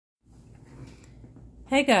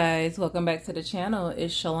Hey guys, welcome back to the channel.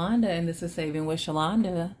 It's Shalonda and this is Saving with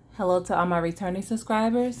Shalonda. Hello to all my returning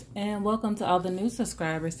subscribers and welcome to all the new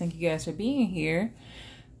subscribers. Thank you guys for being here.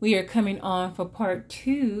 We are coming on for part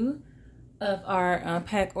 2 of our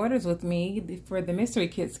pack orders with me for the mystery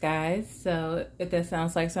kits, guys. So if that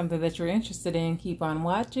sounds like something that you're interested in, keep on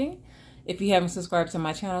watching. If you haven't subscribed to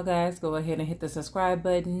my channel, guys, go ahead and hit the subscribe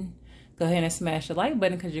button. Go ahead and smash the like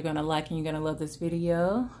button because you're going to like and you're going to love this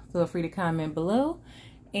video. Feel free to comment below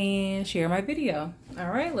and share my video. All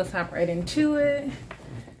right, let's hop right into it.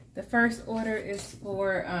 The first order is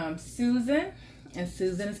for Susan. And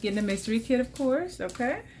Susan is getting a mystery kit, of course,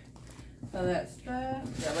 okay? So that's the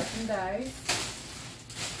gelatin dice.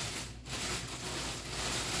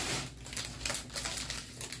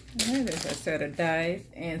 All right, there's a set of dice.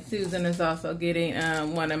 And Susan is also getting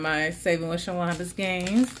one of my Saving with Shalonda's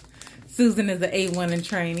games. Susan is the A1 in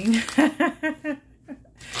training.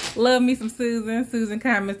 Love me some Susan. Susan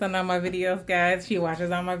comments on all my videos, guys. She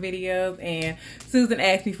watches all my videos. And Susan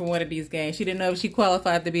asked me for one of these games. She didn't know if she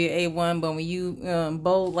qualified to be an A1, but when you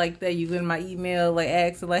bold like that, you in my email, like,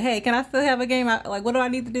 ask her, like, hey, can I still have a game? Like, what do I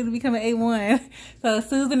need to do to become an A1? So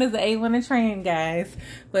Susan is the A1 in training, guys.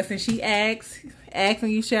 But since she asks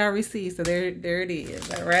and you shall receive. So there it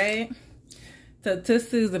is, all right? So to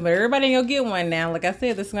Susan, but everybody ain't gonna get one now. Like I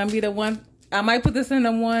said, this is gonna be the one. I might put this in the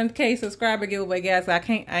 1K subscriber giveaway, guys. So I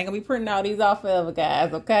ain't gonna be printing all these off forever,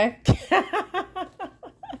 guys. Okay.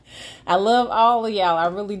 I love all of y'all. I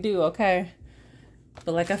really do. Okay.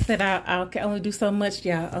 But like I said, I can only do so much,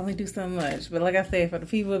 y'all. Only do so much. But like I said, for the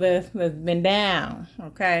people that's been down,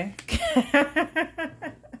 okay.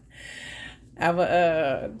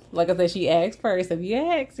 Like I said, she asked first. If you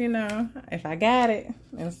ask, you know, if I got it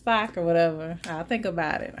in stock or whatever, I'll think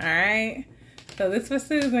about it. All right. So this for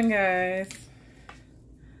Susan, guys.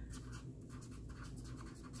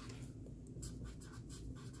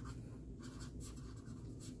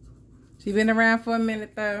 She's been around for a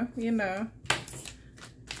minute though, you know.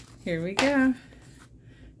 Here we go.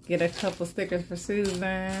 Get a couple stickers for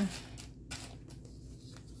Susan.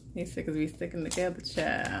 These stickers be sticking together,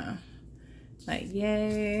 child. Like,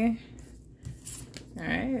 yay. All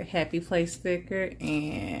right, happy place sticker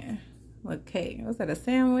and what cake? Was that a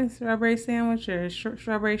sandwich? Strawberry sandwich or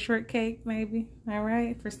strawberry shortcake, maybe? All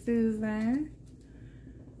right, for Susan.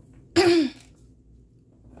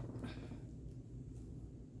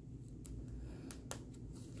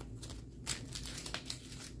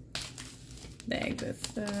 Bag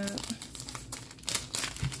this up.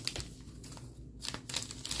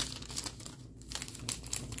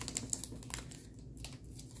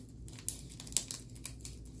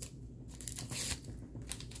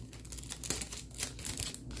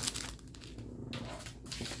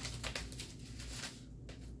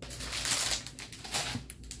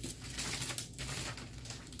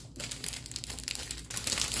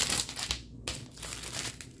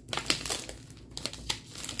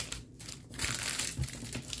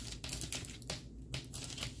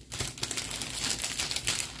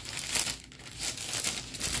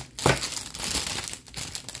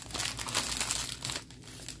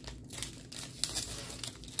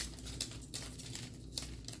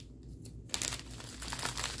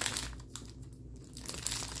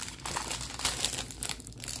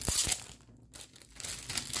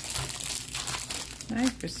 Nice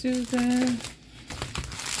for Susan.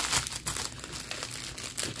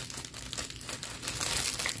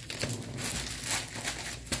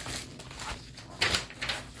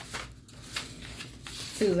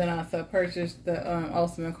 Susan also purchased the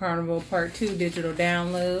Ultimate Carnival Part 2 digital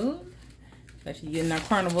download. So she's getting our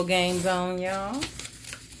carnival games on, y'all.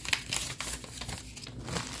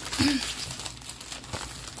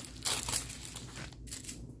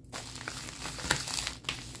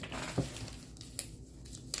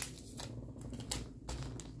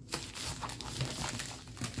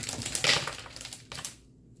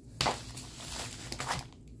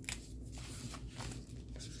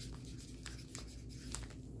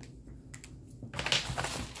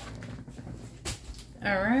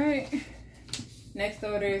 All right, next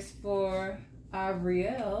order is for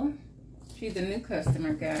Avriel. She's a new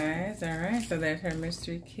customer, guys. All right, so that's her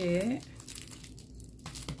mystery kit.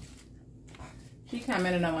 She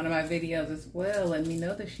commented on one of my videos as well, letting me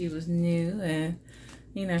know that she was new, and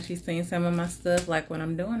you know, she's seen some of my stuff, like what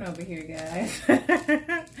I'm doing over here, guys.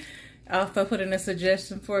 Also put in a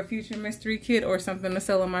suggestion for a future mystery kit or something to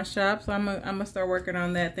sell in my shop, so I'm gonna start working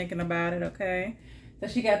on that, thinking about it, okay? So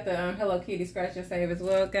she got the Hello Kitty Scratch and Save as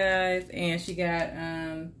well, guys. And she got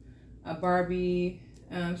a Barbie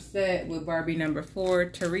set with Barbie number 4,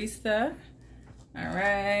 Teresa. All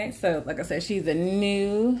right. So, like I said, she's a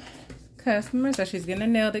new customer, so she's getting a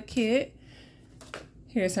nail it kit.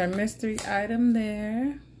 Here's her mystery item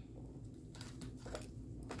there.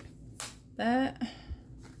 That.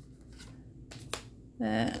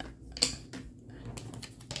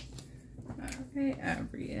 Okay,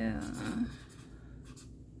 Abrielle.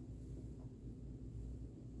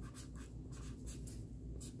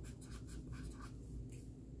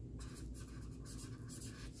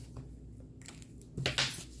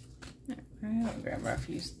 Alright, I'll grab our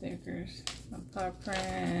few stickers. A paw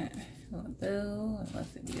print, a little bill, and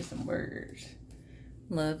let's see, get some words.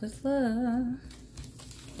 Love is love.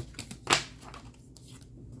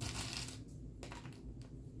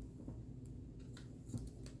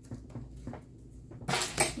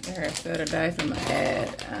 Get her a set of dice. I'm gonna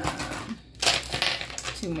add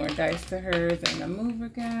 2 more dice to hers and a mover,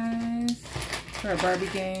 guys, for our Barbie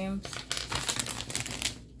games.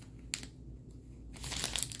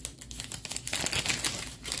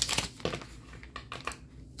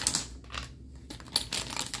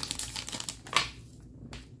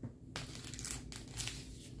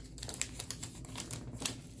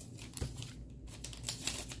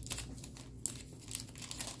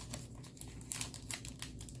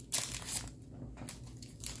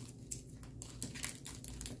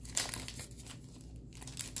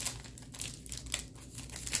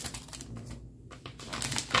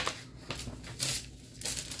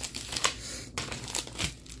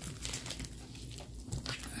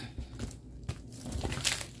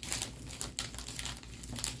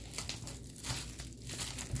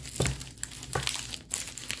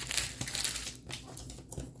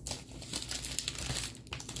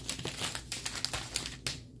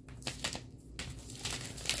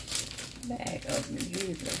 Bag opening,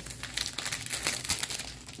 Jesus.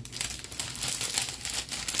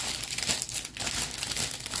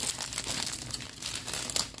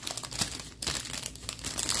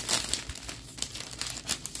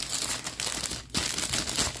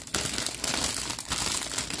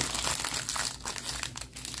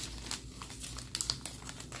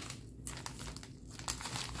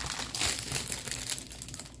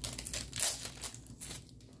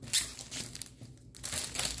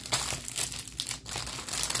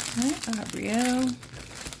 Abrielle.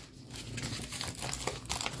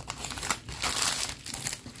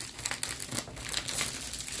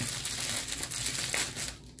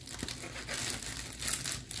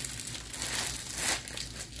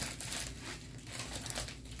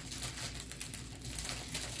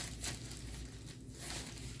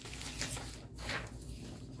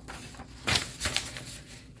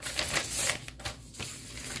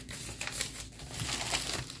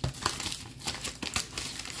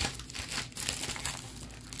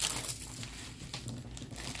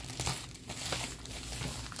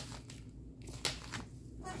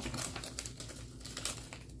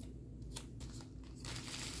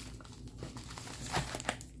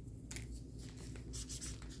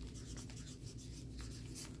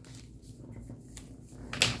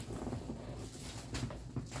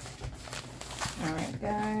 Alright,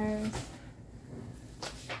 guys.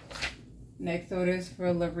 Next order is for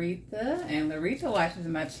Laretha. And Laretha watches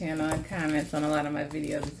my channel and comments on a lot of my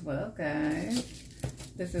videos as well, guys.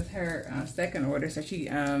 This is her second order. So she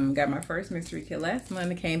got my first mystery kit last month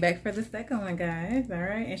and came back for the second one, guys.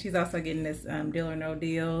 Alright. And she's also getting this Deal or No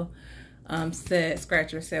Deal set,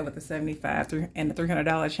 scratcher set with the $75 and the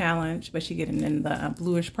 $300 challenge. But she getting in the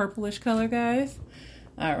bluish purplish color, guys.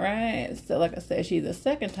 All right, so like I said, she's a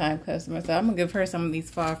second time customer, so I'm gonna give her some of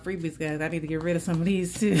these fall freebies, guys. I need to get rid of some of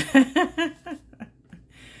these too.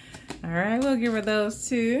 All right, we'll give her those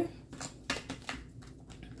too.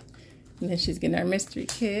 And then she's getting our mystery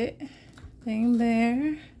kit thing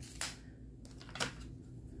there.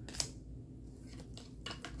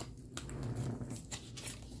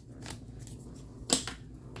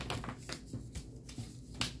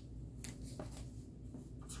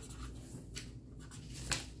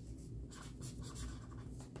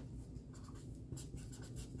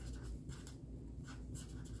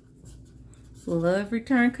 Love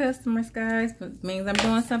return customers, guys. It means I'm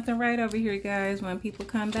doing something right over here, guys, when people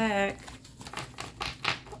come back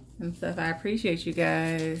and stuff. I appreciate you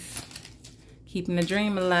guys keeping the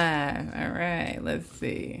dream alive. All right, let's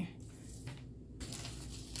see.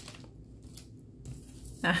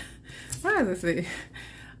 Why does it say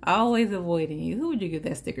always avoiding you? Who would you give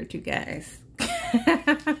that sticker to, guys?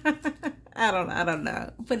 I don't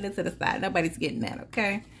know. Putting it to the side. Nobody's getting that,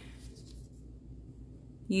 okay?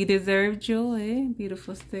 You deserve joy.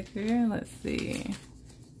 Beautiful sticker. Let's see.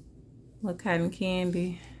 Little cotton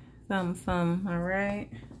candy. Something. All right.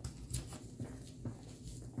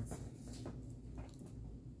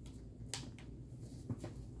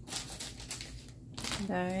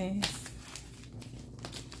 guys.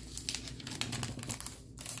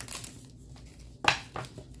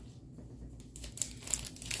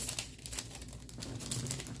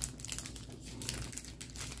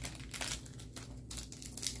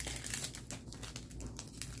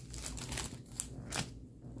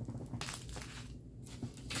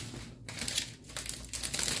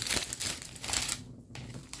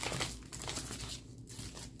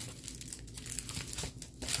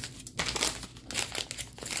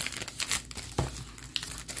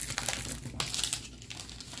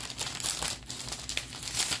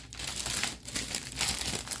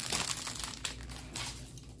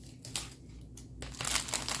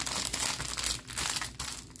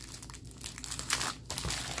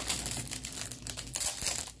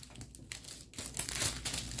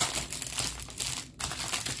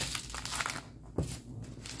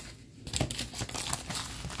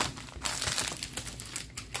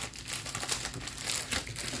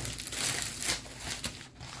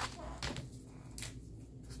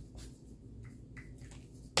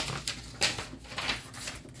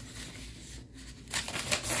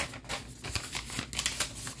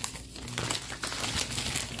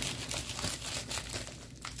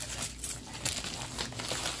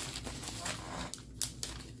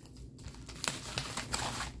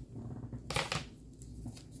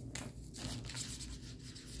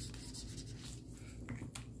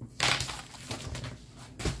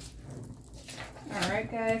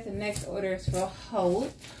 Alright guys, the next order is for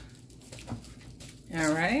Hope.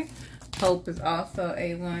 Alright. Hope is also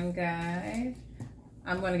A1, guys.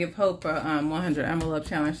 I'm going to give Hope a 100 envelope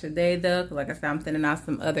challenge today though. Because like I said, I'm sending out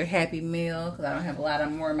some other Happy Meal. Because I don't have a lot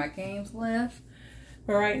of more of my games left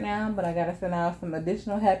for right now. But I got to send out some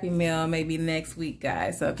additional Happy Meal maybe next week,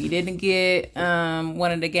 guys. So if you didn't get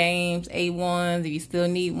one of the games, A1s, if you still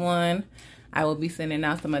need one, I will be sending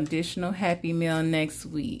out some additional Happy Meal next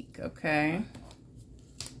week, okay?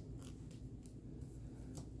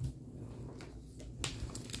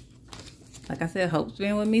 Like I said, Hope's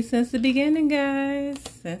been with me since the beginning, guys.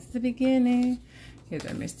 Since the beginning. Here's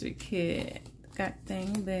our mystery kit. Got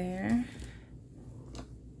thing there.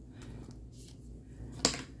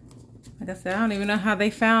 Like I said, I don't even know how they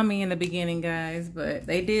found me in the beginning, guys. But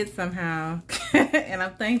they did somehow. And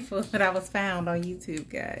I'm thankful that I was found on YouTube,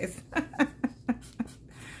 guys.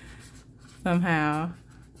 Somehow.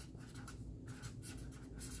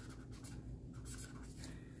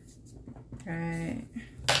 Right.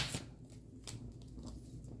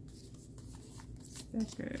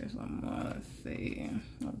 Stickers, one more, let's see,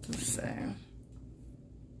 what to say.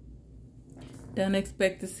 Don't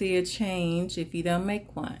expect to see a change if you don't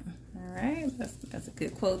make one. All right, that's a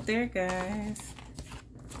good quote there, guys.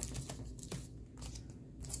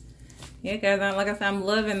 Yeah, guys, like I said, I'm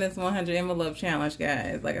loving this 100 envelope challenge,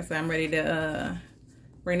 guys. Like I said, I'm ready to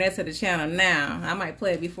bring that to the channel now. I might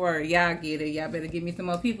play it before y'all get it. Y'all better give me some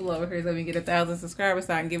more people over here so we can get 1,000 subscribers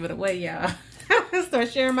so I can give it away, y'all. Start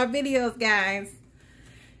sharing my videos, guys.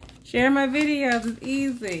 Share my videos, it's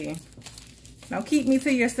easy. Don't keep me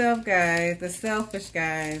to yourself, guys. The selfish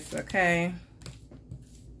guys, okay?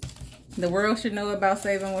 The world should know about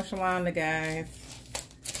Saving with Shalonda, guys.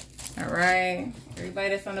 Alright? Everybody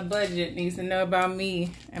that's on a budget needs to know about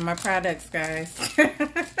me and my products, guys.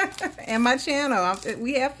 And my channel.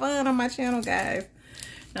 We have fun on my channel, guys.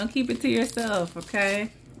 Don't keep it to yourself,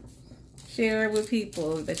 okay? Share it with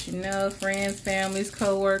people that you know, friends, families,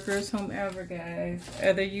 co-workers, whomever, guys.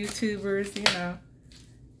 Other YouTubers, you know,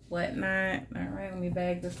 whatnot. All right, let me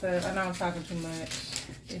bag this up. I know I'm talking too much.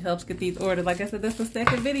 It helps get these ordered. Like I said, this is the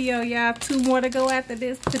second video, y'all. 2 more to go after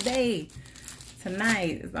this today.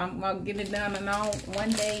 Tonight. I'm going to get it done in all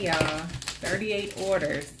one day, y'all. 38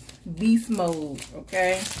 orders. Beast mode,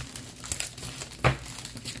 okay?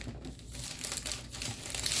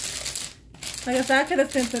 Like I said, I could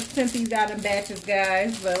have sent these out in batches,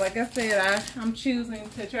 guys. But like I said, I'm choosing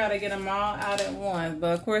to try to get them all out at once.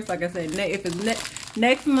 But of course, like I said, if it's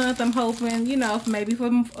next month, I'm hoping, you know, maybe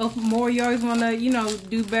for more you always want to, you know,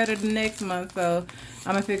 do better than next month. So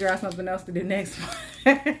I'm going to figure out something else to do next month.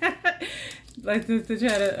 Like to try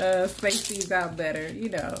to space these out better, you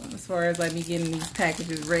know, as far as like me getting these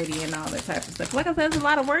packages ready and all that type of stuff. Like I said, it's a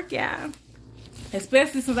lot of work, y'all.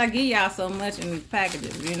 Especially since I give y'all so much in these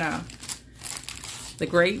packages, you know. A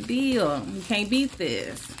great deal. You can't beat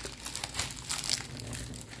this.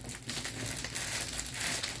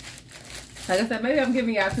 Like I said, maybe I'm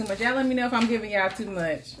giving y'all too much. Y'all let me know if I'm giving y'all too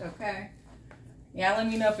much, okay? Y'all let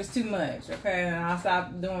me know if it's too much, okay? And I'll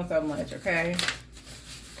stop doing so much, okay?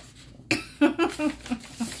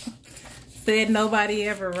 Said nobody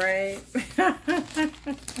ever, right?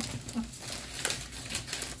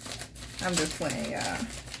 I'm just playing, y'all.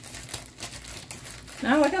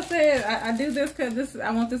 Now, like I said, I do this because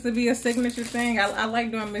I want this to be a signature thing. I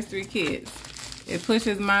like doing mystery kits. It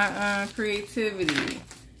pushes my creativity.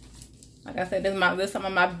 Like I said, this is some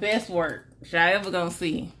of my best work y'all ever gonna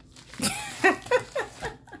see.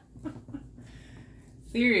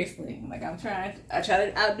 Seriously, like I try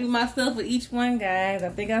to outdo myself with each one, guys. I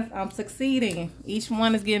think I'm succeeding. Each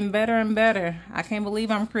one is getting better and better. I can't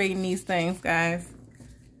believe I'm creating these things, guys.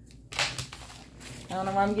 I don't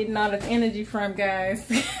know where I'm getting all this energy from, guys.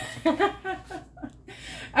 All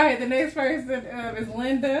right, the next person is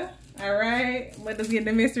Linda. All right, Linda's getting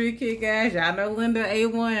the mystery kit, guys. Y'all know Linda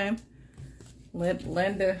A1.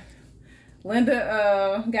 Linda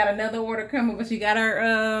got another order coming, but she got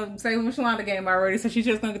her Saving with Shalonda game already, so she's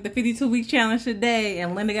just gonna get the 52-week challenge today.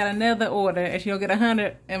 And Linda got another order, and she'll get a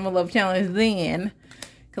 100 envelope challenge then.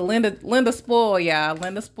 Cause Linda spoiled, y'all.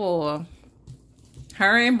 Linda spoiled.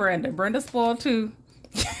 Her and Brenda. Brenda spoiled too.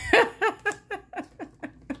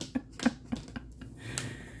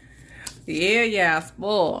 Yeah,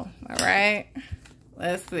 spoiled. All right.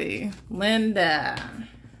 Let's see, Linda.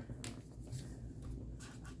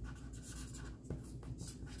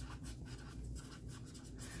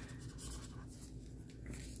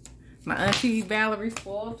 My auntie Valerie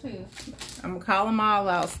spoiled too. I'm gonna call them all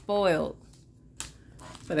out spoiled.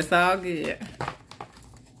 But it's all good.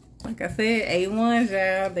 Like I said, A1s,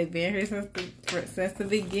 y'all. They've been here since the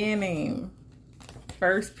beginning.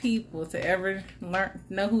 First people to ever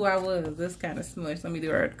know who I was. This kind of smush. Let me do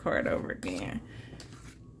our card over again.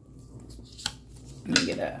 Let me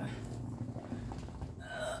get a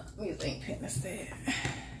ink pen instead.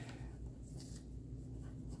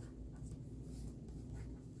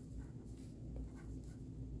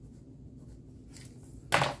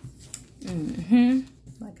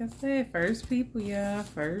 Like I said, first people, y'all.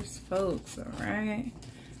 First folks, all right?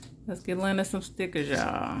 Let's get Linda some stickers,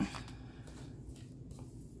 y'all.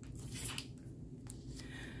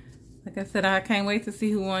 Like I said, I can't wait to see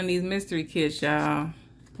who won these mystery kits, y'all.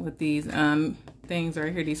 With these things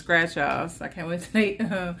right here, these scratch-offs. I can't wait till they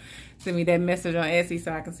send me that message on Etsy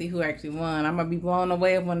so I can see who actually won. I'm gonna be blown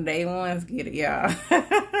away if one of the A1s get it, y'all.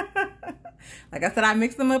 Like I said, I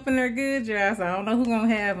mixed them up and they're good, y'all, so I don't know who's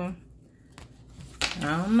gonna have them.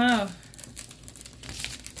 I don't know.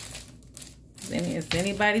 It's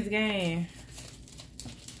anybody's game.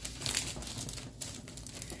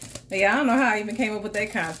 But yeah, I don't know how I even came up with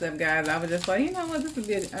that concept, guys. I was just like, you know what, this would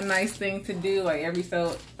be a nice thing to do. Like every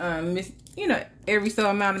so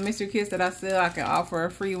amount of mystery kits that I sell, I can offer a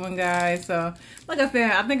free one, guys. So like I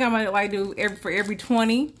said, I think I might like do for every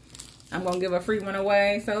 20. I'm gonna give a free one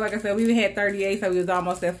away. So like I said, we had 38, so we was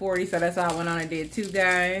almost at 40. So that's all I went on and did 2,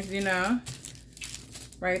 guys. You know,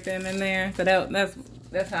 right then and there. So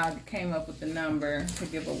that's how I came up with the number to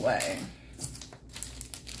give away.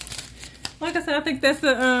 Like I said, I think that's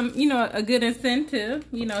a a good incentive,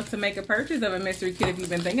 to make a purchase of a mystery kit if you've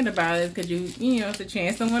been thinking about it, because it's a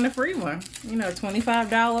chance to win a free one.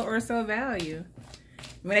 $25 or so value.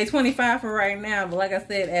 I mean, they $25 for right now, but like I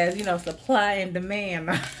said, as supply and demand.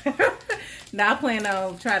 Now I plan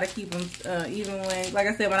on try to keep them even when, like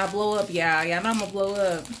I said, when I blow up, y'all know I'm gonna blow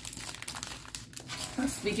up. I'm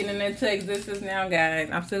speaking it into existence now, guys.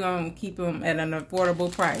 I'm still gonna keep them at an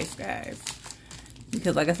affordable price, guys.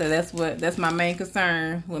 Because like I said, that's my main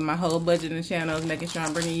concern with my whole budget and channel, is making sure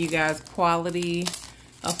I'm bringing you guys quality,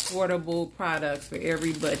 affordable products for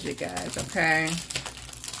every budget, guys, okay?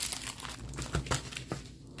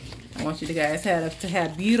 I want you guys to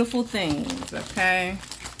have beautiful things, okay?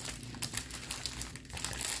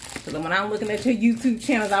 Because when I'm looking at your YouTube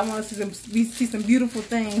channels, I want to see some beautiful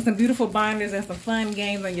things, some beautiful binders, and some fun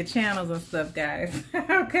games on your channels and stuff, guys.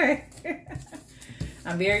 Okay?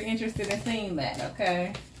 I'm very interested in seeing that,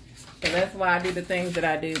 okay? So that's why I do the things that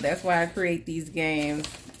I do. That's why I create these games.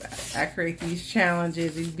 I create these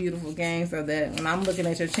challenges, these beautiful games, so that when I'm looking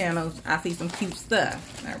at your channels, I see some cute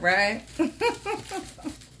stuff, all right?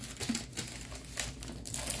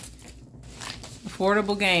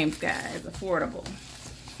 Affordable games, guys, affordable.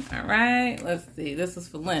 All right, let's see. This is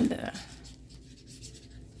for Linda.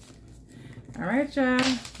 All right, y'all.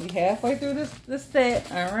 We halfway through this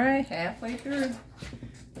set. All right, halfway through.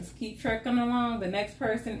 Let's keep trucking along. The next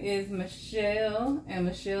person is Michelle, and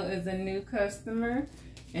Michelle is a new customer,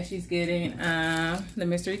 and she's getting the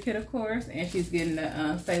mystery kit, of course, and she's getting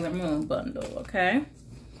the Sailor Moon bundle. Okay,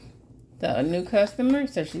 so a new customer,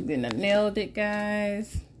 so she's getting a Nailed It,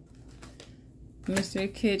 guys. Mystery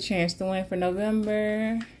kit, chance to win for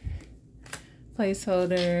November.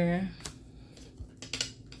 Placeholder.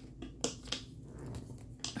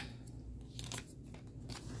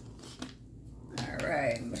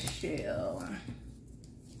 Alright, Michelle. shell.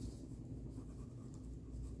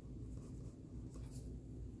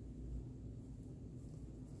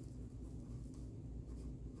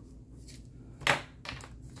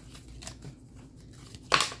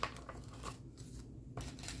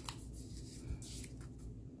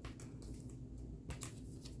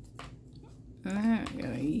 I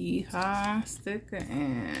got a Yeehaw sticker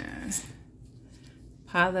and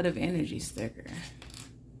positive energy sticker.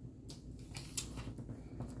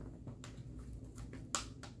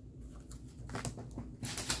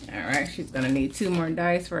 Alright, she's gonna need 2 more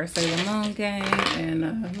dice for a Sailor Moon game and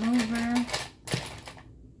a mover.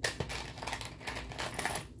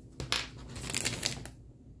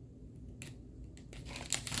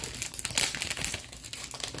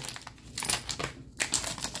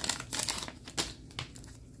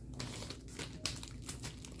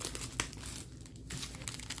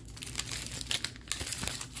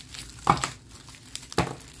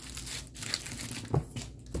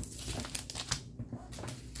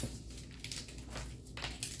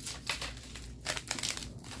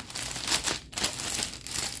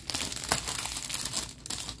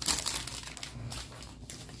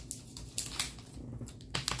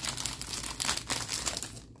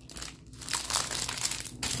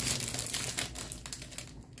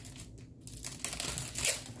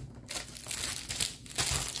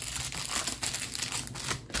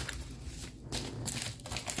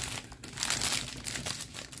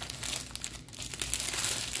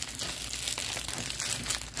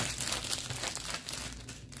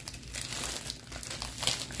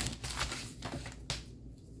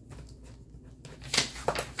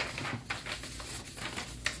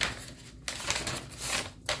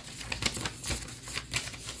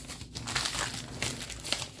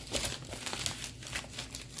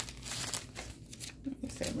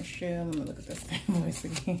 Michelle. Let me look at this voice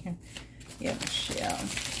again. Yeah, Michelle.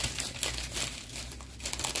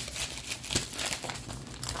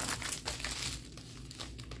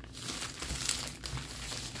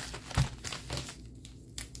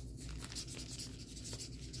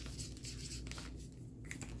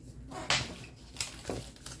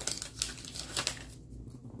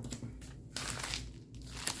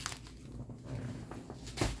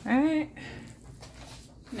 All right.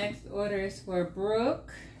 Next order is for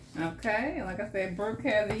Brooke. Okay, like I said, Brooke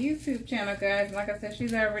has a YouTube channel, guys. Like I said, she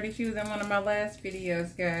was in one of my last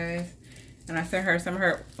videos, guys. And I sent her some of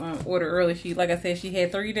her order early. Like I said, she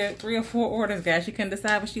had 3 or 4 orders, guys. She couldn't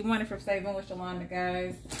decide what she wanted from Saving with Shalonda,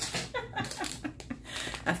 guys.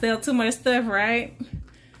 I sell too much stuff, right?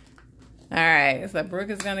 All right, so Brooke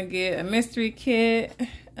is gonna get a mystery kit,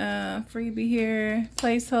 freebie here,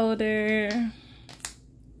 placeholder.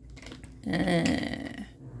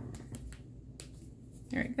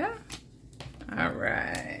 There we go. All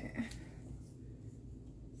right.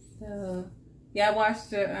 So, yeah, I watched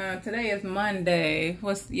today is Monday.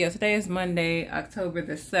 Today is Monday, October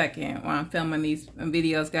the 2nd, when I'm filming these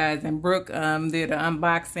videos, guys. And Brooke did an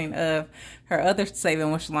unboxing of her other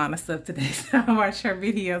Saving with Shalonda stuff today. So I watched her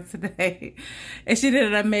video today. And she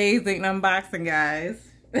did an amazing unboxing, guys.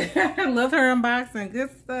 I love her unboxing. Good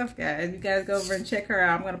stuff, guys. You guys go over and check her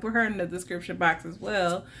out. I'm going to put her in the description box as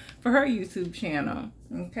well for her YouTube channel.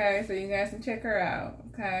 Okay, so you guys can check her out.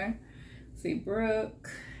 Okay. See Brooke.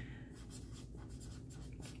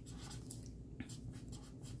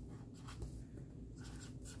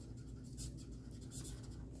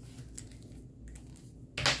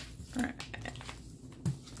 All right.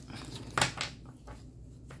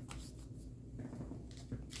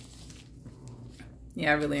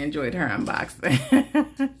 Yeah, I really enjoyed her unboxing.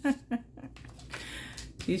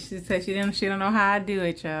 She said she don't know how I do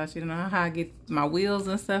it, y'all. She don't know how I get my wheels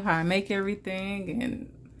and stuff, how I make everything, and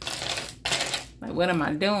like, what am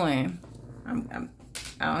I doing? I don't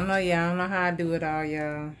know, y'all. I don't know how I do it all,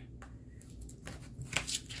 y'all.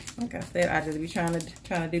 Like I said, I just be trying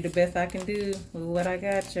to do the best I can do with what I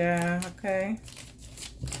got, y'all. Okay.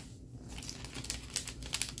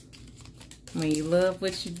 When you love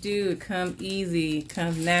what you do, it comes easy, it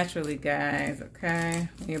comes naturally, guys, okay?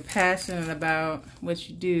 When you're passionate about what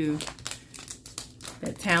you do,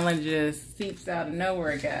 that talent just seeps out of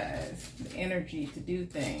nowhere, guys. The energy to do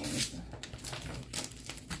things.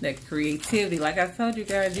 That creativity, like I told you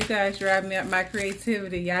guys drive me up my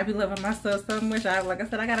creativity. Y'all be loving my stuff so much. Like I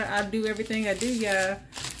said, I do everything I do, y'all.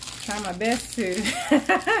 Try my best to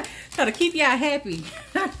try to keep y'all happy.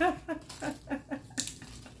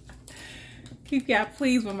 Keep y'all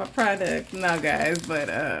pleased with my product. No, guys, but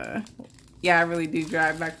yeah, I really do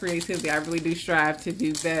drive my creativity. I really do strive to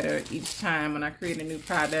do better each time when I create a new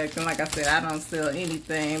product. And like I said, I don't sell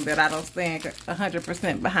anything that I don't stand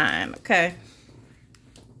 100% behind, okay?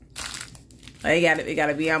 It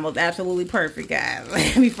gotta be almost absolutely perfect, guys,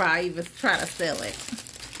 before I even try to sell it.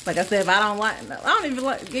 Like I said, if I don't even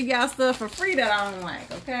give y'all stuff for free that I don't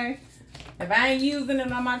like, okay? If I ain't using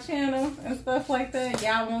it on my channel and stuff like that,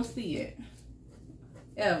 y'all won't see it.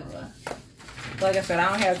 Ever. Like I said, I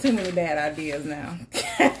don't have too many bad ideas now.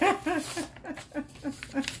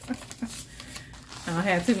 I don't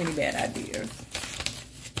have too many bad ideas.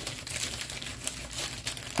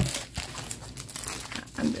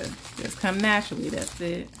 I'm just come naturally, that's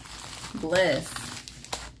it. Bless.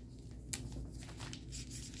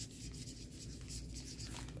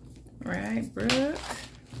 Right, Brooke.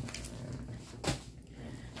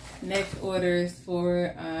 Next order is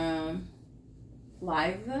for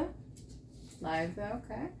Liza. Liza,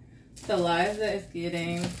 okay. So Liza is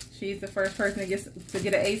getting, she's the first person to get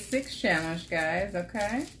an A6 challenge, guys,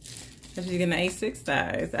 okay? So she's getting an A6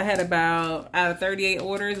 size. I had out of 38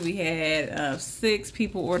 orders, we had 6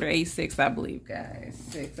 people order A6, I believe, guys.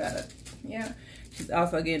 6 out of, yeah. She's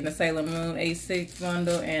also getting the Sailor Moon A6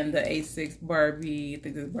 bundle and the A6 Barbie, I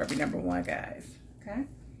think this is Barbie number 1, guys, okay?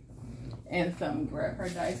 And so I'm gonna grab her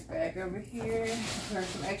dice bag over here. Put her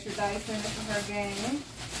some extra dice in it for her game.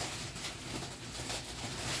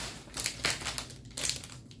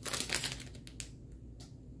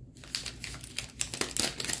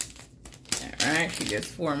 Alright, she gets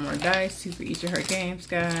 4 more dice, 2 for each of her games,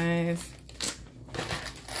 guys.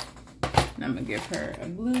 And I'm gonna give her a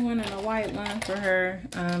blue one and a white one for her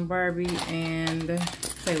Barbie and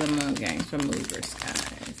Sailor Moon games from Movers,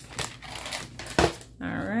 guys.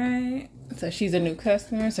 Alright. So she's a new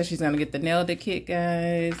customer, so she's gonna get the Nailed It kit,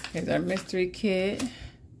 guys. Here's our mystery kit.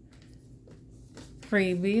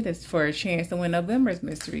 Freebie, that's for a chance to win November's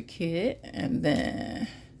mystery kit. And then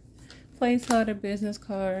placeholder business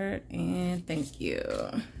card, and thank you.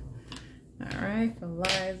 Alright, for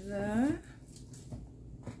Liza.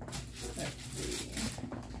 Let's see.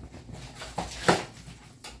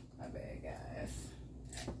 My bad, guys.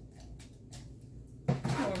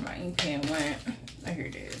 Where my ink pen went. Oh, here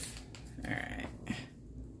it is. Alright.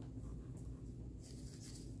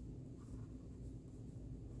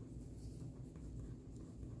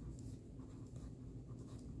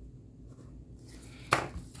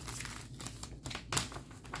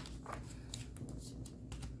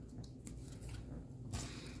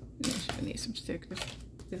 I need some stickers.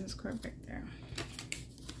 Business card back there.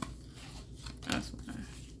 That's fine.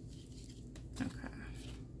 Okay.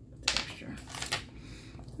 Extra.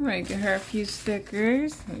 Alright, get her a few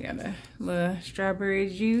stickers. We got a little strawberry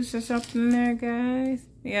juice or something in there, guys.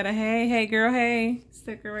 We got a hey girl, hey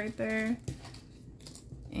sticker right there.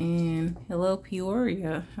 And hello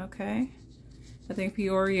Peoria, okay. I think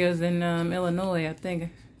Peoria's in Illinois. I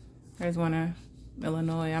think there's one in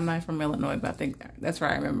Illinois. I'm not from Illinois, but I think that's where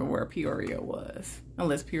I remember where Peoria was.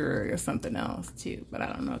 Unless Peoria is something else too, but I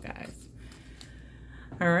don't know, guys.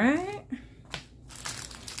 All right.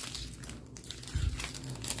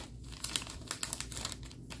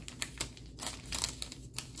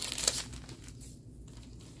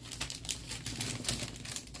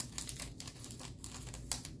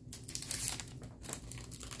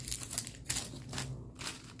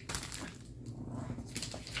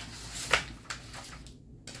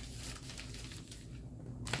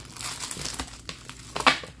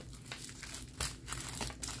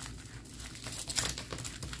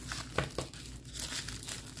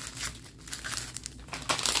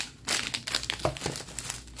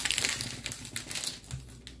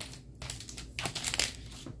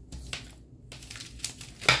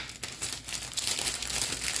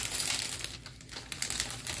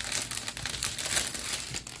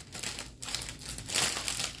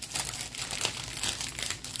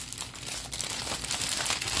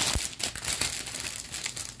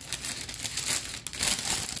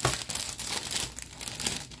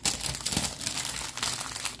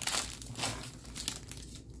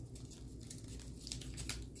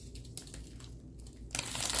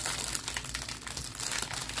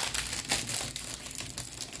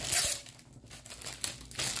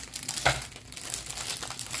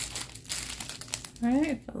 All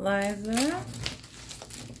right, Liza.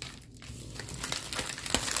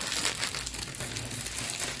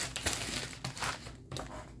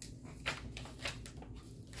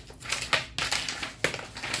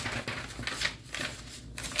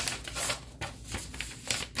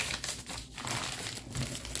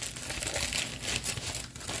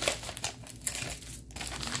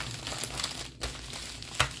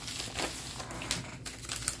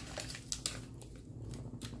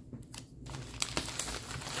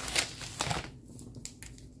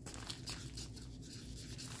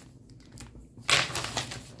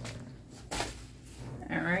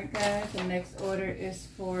 the next order is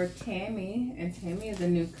for Tammy, and Tammy is a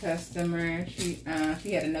new customer. She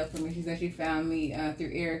had a note for me. She said she found me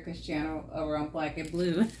through Erica's channel over on Black and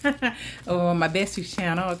Blue, over on my bestie's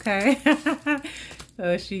channel. Okay,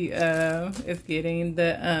 so she is getting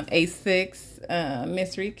the A6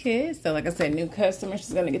 mystery kit. So like I said, new customer.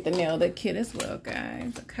 She's gonna get the nail that kit as well,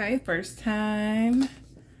 guys. Okay, first time.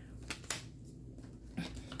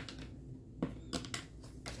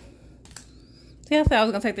 I said I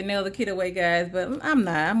was gonna take the nail of the kit away, guys, but I'm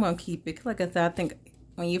not. I'm gonna keep it. Like I said, I think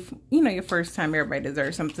when you know your first time, everybody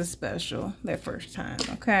deserves something special that first time.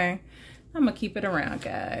 Okay, I'm gonna keep it around,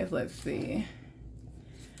 guys. Let's see.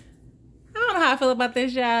 I don't know how I feel about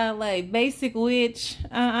this, y'all. Like basic witch.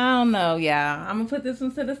 I don't know, y'all. I'm gonna put this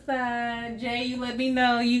one to the side. Jay, you let me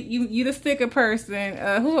know. You the sticker person.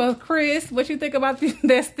 Who else? Chris, what you think about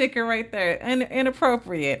that sticker right there?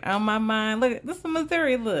 Inappropriate on my mind. Look, this is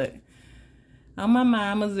Missouri. Look. On my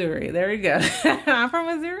mind, Missouri. There you go. I'm from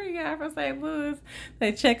Missouri, y'all. From St. Louis.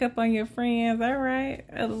 They check up on your friends. All right.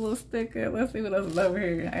 A little sticker. Let's see what else is over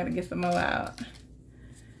here. I gotta get some more out.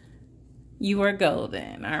 You are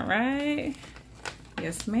golden. All right.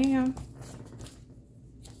 Yes, ma'am.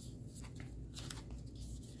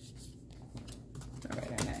 All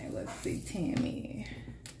right. Let's see. Tammy.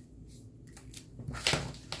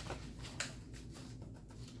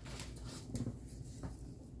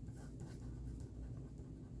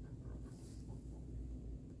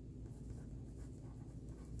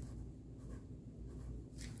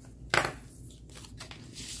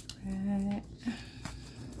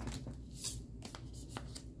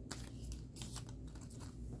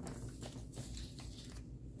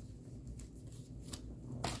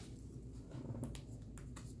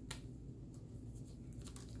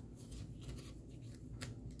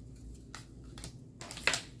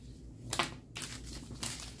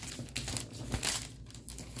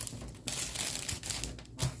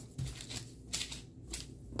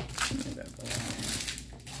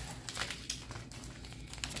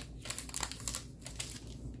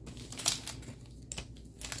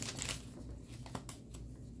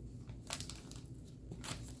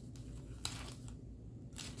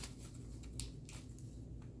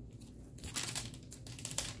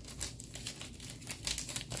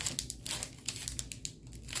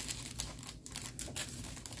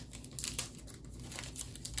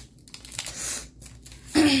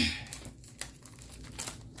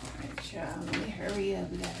 Let me hurry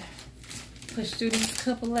up. We gotta push through these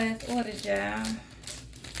couple last orders, y'all.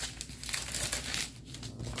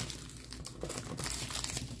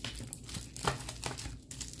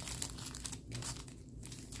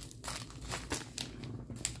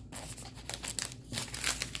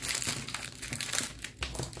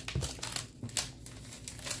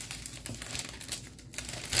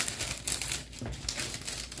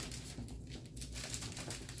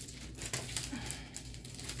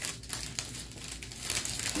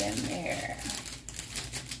 In there.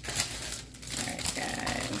 All right,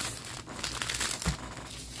 guys.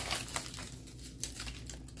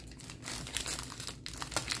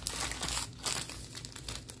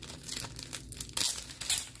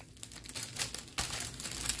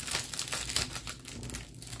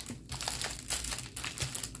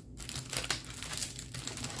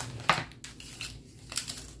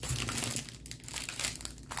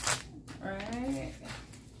 All right.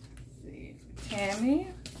 Let's see, Tammy.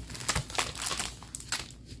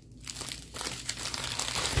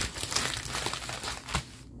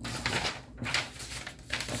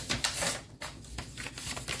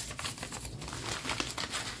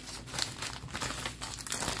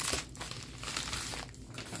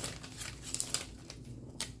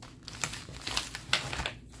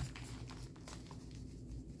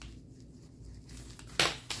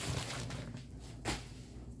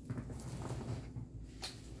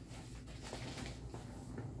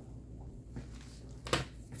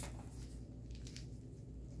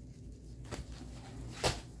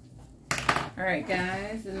 All right,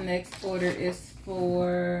 guys, the next order is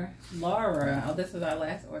for Laura. Oh, this is our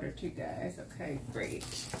last order too, guys. Okay, great.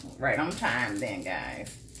 Right on time then,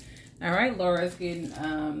 guys. All right, Laura's getting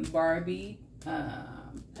Barbie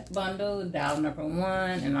bundle, doll number 1,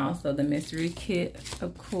 and also the mystery kit,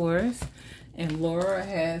 of course. And Laura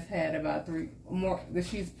has had about 3 more.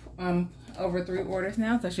 She's over 3 orders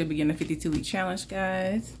now, so she'll be getting a 52-week challenge,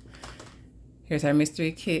 guys. Here's our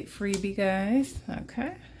mystery kit freebie, guys.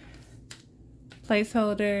 Okay.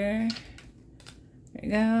 Placeholder. There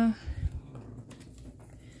you go.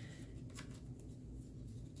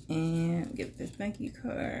 And get this thank you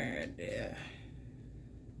card. Yeah.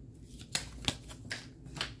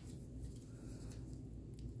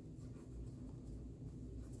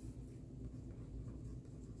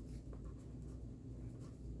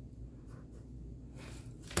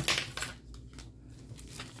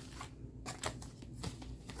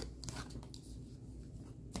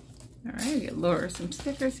 Laura some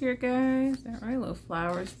stickers here, guys. All right, little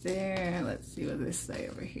flowers there. Let's see what they say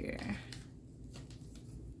over here.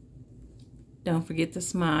 Don't forget to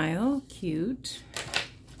smile. Cute.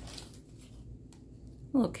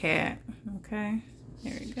 Little cat. Okay.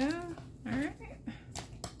 There we go. All right.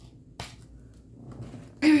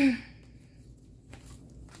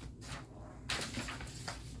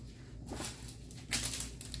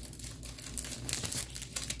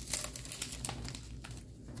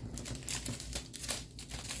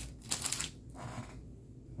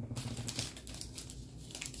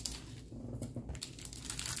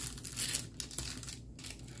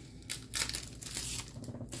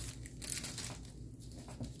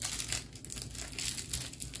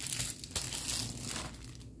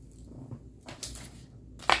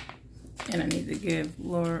 And I need to give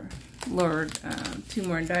Lord 2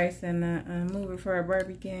 more dice and a mover for our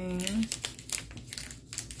Barbie games.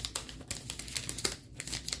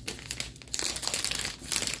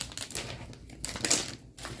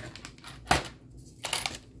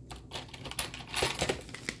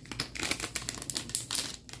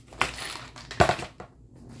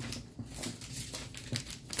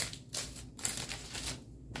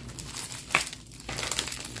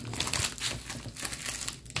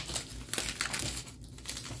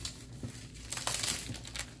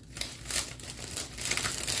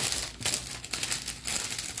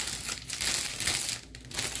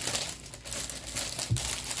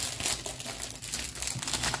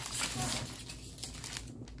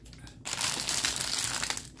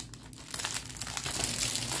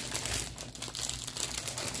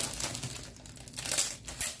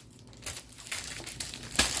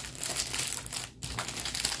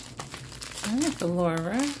 All right, for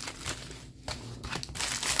Laura.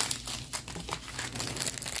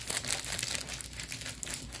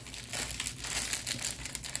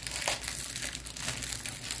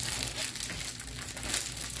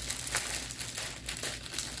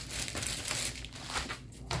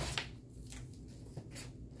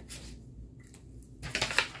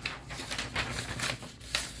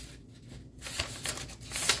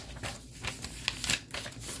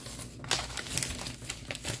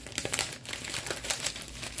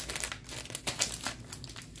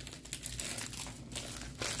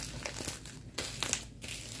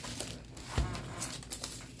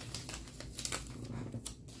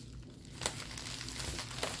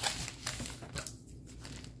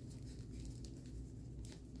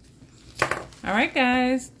 All right,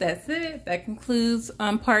 guys, that's it. That concludes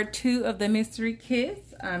part 2 of the mystery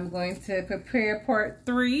kits. I'm going to prepare part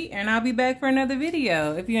 3, and I'll be back for another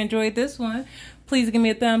video. If you enjoyed this one, please give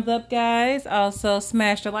me a thumbs up, guys. Also,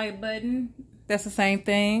 smash the like button. That's the same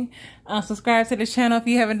thing. Subscribe to the channel if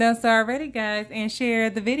you haven't done so already, guys, and share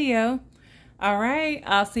the video. All right,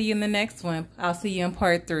 I'll see you in the next one. I'll see you in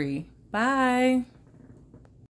part 3. Bye.